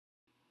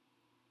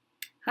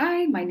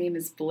Hi, my name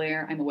is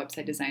Blair. I'm a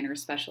website designer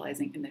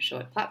specializing in the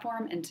Showit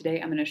platform, and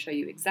today I'm going to show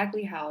you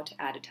exactly how to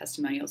add a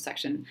testimonial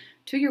section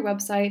to your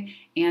website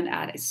and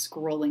add a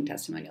scrolling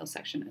testimonial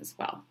section as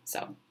well.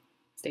 So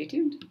stay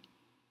tuned.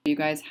 You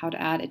guys, how to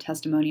add a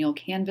testimonial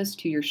canvas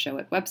to your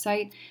Showit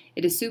website.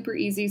 It is super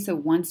easy, so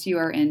once you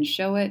are in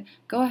Showit,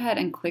 go ahead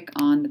and click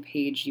on the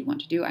page you want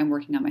to do. I'm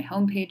working on my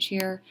home page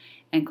here,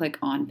 and click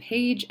on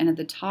page, and at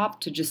the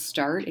top to just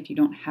start, if you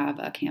don't have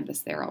a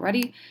canvas there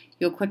already,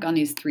 you'll click on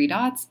these three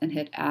dots and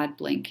hit add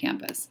blank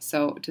canvas.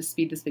 So to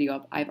speed this video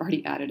up, I've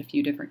already added a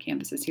few different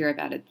canvases here. I've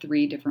added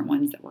 3 different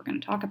ones that we're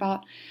going to talk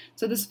about.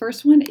 So this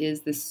first one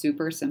is this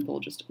super simple,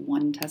 just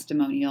one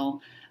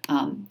testimonial.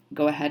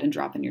 Go ahead and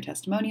drop in your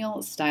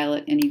testimonial, style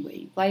it any way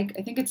you like.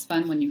 I think it's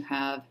fun when you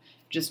have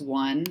just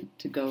one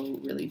to go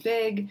really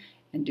big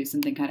and do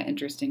something kind of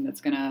interesting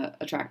that's going to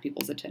attract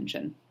people's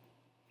attention.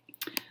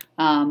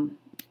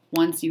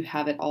 Once you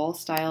have it all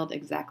styled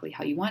exactly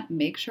how you want,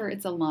 make sure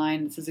it's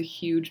aligned. This is a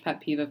huge pet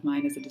peeve of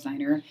mine as a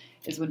designer,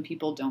 is when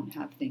people don't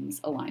have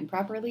things aligned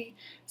properly.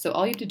 So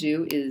all you have to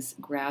do is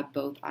grab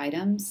both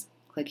items,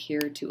 click here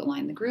to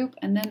align the group,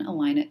 and then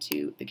align it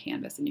to the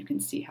canvas, and you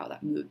can see how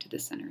that moved to the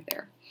center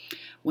there.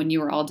 When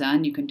you are all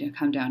done, you can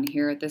come down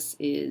here. This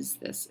is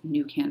this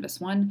new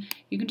canvas one.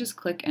 You can just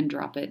click and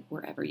drop it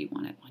wherever you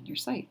want it on your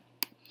site.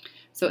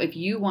 So if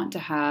you want to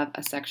have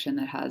a section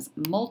that has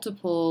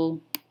multiple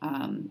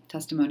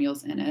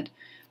testimonials in it,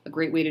 a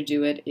great way to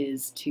do it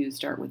is to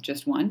start with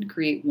just one,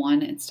 create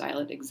one and style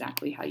it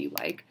exactly how you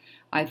like.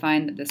 I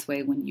find that this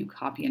way when you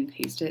copy and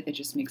paste it, it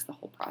just makes the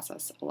whole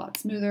process a lot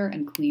smoother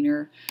and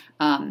cleaner.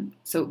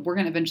 So we're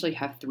going to eventually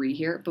have 3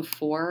 here.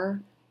 Before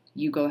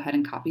you go ahead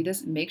and copy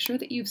this, make sure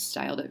that you've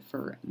styled it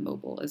for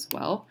mobile as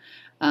well,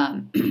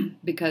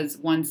 because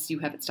once you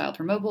have it styled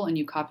for mobile and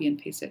you copy and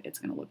paste it, it's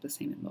going to look the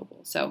same in mobile.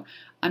 So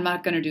I'm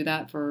not going to do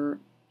that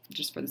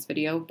just for this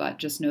video, but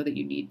just know that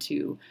you need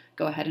to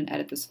go ahead and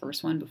edit this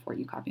first one before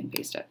you copy and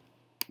paste it.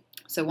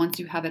 So once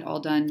you have it all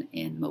done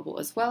in mobile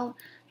as well,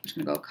 I'm just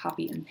going to go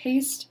copy and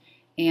paste,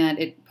 and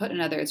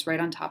it's right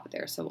on top of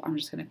there. So I'm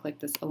just going to click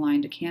this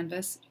align to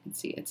canvas. You can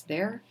see it's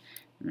there.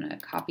 I'm going to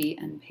copy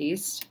and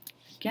paste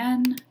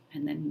again,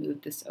 and then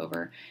move this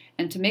over.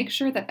 And to make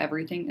sure that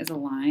everything is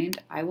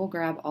aligned, I will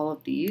grab all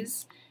of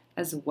these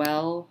as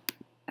well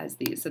as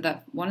these. So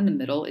that one in the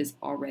middle is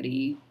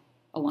already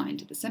aligned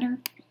to the center,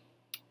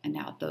 and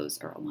now those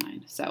are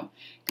aligned. So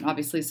you can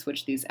obviously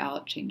switch these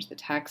out, change the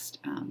text,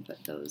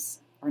 but those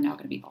are now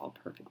going to be all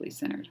perfectly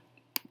centered.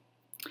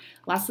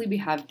 Lastly, we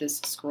have this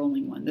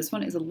scrolling one. This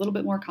one is a little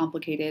bit more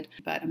complicated,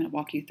 but I'm going to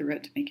walk you through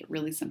it to make it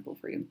really simple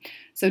for you.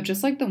 So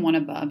just like the one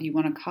above, you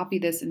want to copy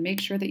this and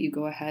make sure that you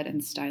go ahead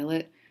and style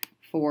it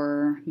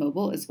for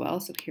mobile as well.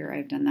 So here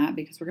I've done that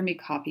because we're going to be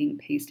copying and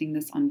pasting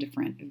this on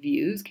different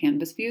views,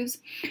 canvas views.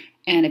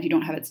 And if you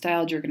don't have it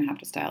styled, you're going to have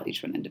to style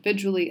each one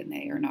individually, and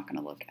they are not going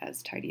to look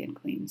as tidy and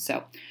clean.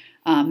 So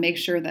make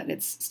sure that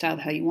it's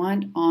styled how you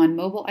want. On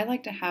mobile, I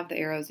like to have the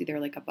arrows either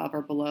like above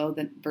or below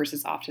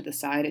versus off to the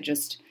side. It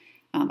just,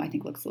 I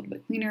think, looks a little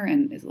bit cleaner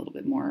and is a little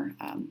bit more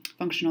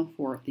functional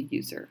for the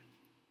user.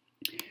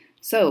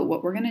 So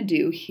what we're going to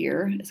do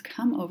here is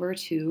come over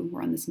to,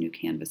 we're on this new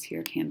canvas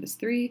here, canvas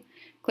 3,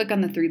 click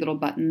on the 3 little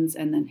buttons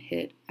and then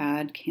hit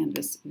add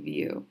canvas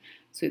view.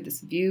 So we have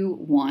this view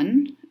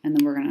 1, and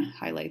then we're going to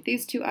highlight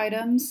these 2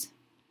 items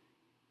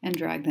and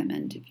drag them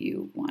into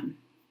view 1.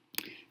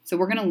 So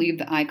we're going to leave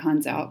the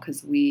icons out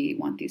because we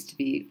want these to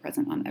be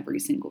present on every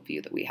single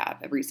view that we have,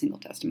 every single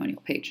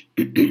testimonial page.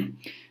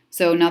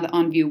 So now that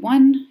on view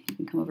 1, you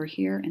can come over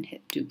here and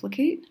hit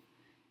duplicate,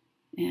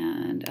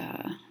 and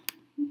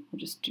we'll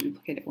just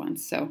duplicate it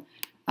once. So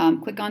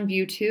click on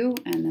view 2,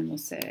 and then we'll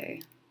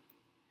say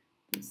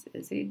this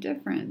is a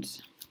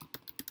different,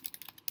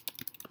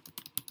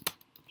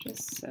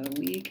 just so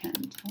we can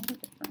tell the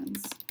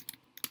difference.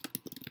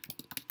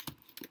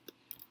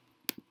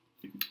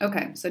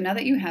 Okay, so now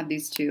that you have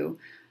these 2,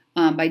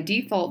 by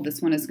default,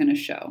 this one is going to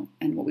show.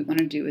 And what we want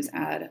to do is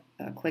add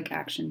a click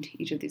action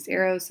to each of these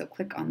arrows. So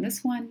click on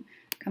this one,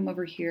 come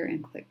over here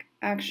and click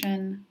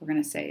action. We're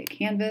going to say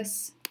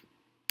canvas,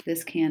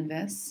 this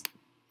canvas,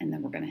 and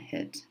then we're going to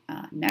hit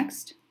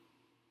next.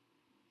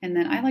 And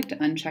then I like to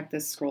uncheck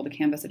this scroll to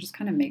canvas. It just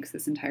kind of makes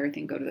this entire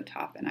thing go to the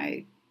top, and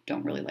I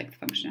don't really like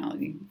the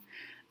functionality.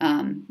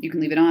 You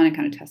can leave it on and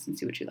kind of test and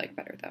see what you like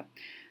better though.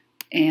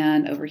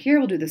 And over here,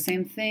 we'll do the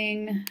same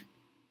thing.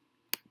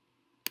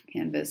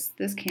 Canvas,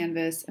 this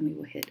canvas, and we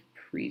will hit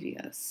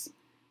previous.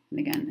 And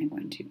again, I'm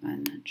going to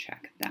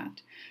uncheck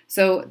that.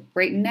 So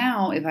right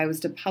now, if I was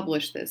to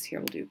publish this, here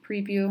we'll do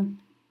preview.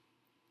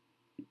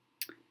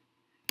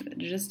 Give it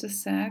just a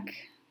sec.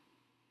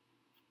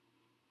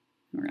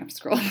 We're going to have to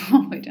scroll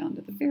all the way down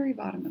to the very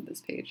bottom of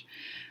this page.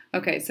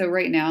 Okay, so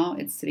right now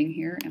it's sitting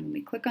here, and when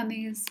we click on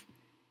these,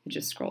 it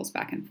just scrolls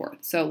back and forth.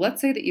 So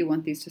let's say that you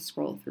want these to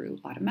scroll through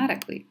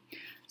automatically.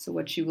 So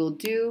what you will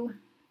do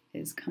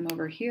is come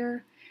over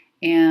here,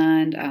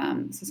 and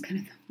this is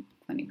kind of the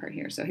funny part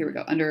here. So here we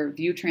go, under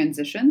View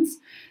Transitions.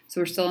 So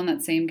we're still on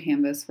that same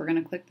canvas. We're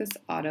going to click this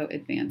Auto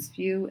Advanced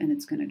View, and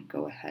it's going to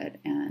go ahead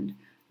and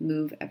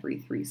move every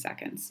 3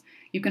 seconds.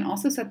 You can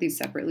also set these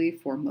separately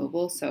for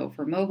mobile. So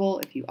for mobile,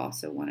 if you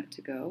also want it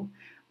to go,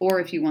 or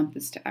if you want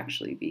this to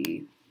actually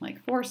be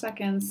like 4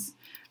 seconds,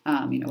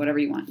 whatever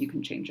you want, you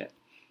can change it.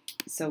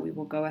 So we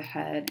will go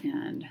ahead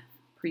and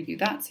preview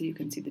that so you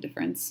can see the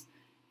difference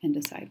and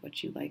decide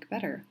what you like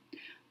better.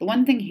 The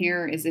one thing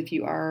here is if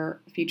you are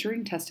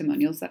featuring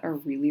testimonials that are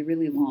really,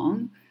 really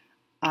long,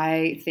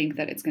 I think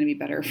that it's going to be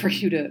better for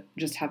you to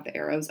just have the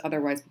arrows.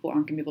 Otherwise, people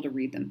aren't going to be able to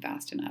read them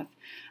fast enough.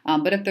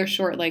 But if they're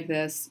short like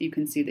this, you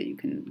can see that you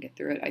can get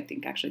through it. I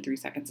think actually 3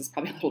 seconds is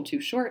probably a little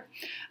too short,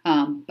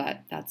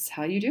 but that's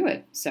how you do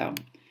it. So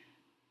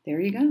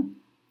there you go.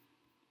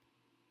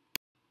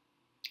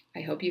 I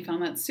hope you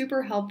found that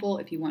super helpful.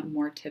 If you want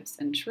more tips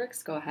and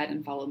tricks, go ahead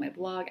and follow my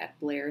blog at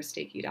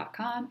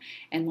blairstakey.com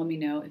and let me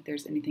know if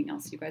there's anything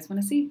else you guys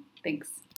want to see. Thanks.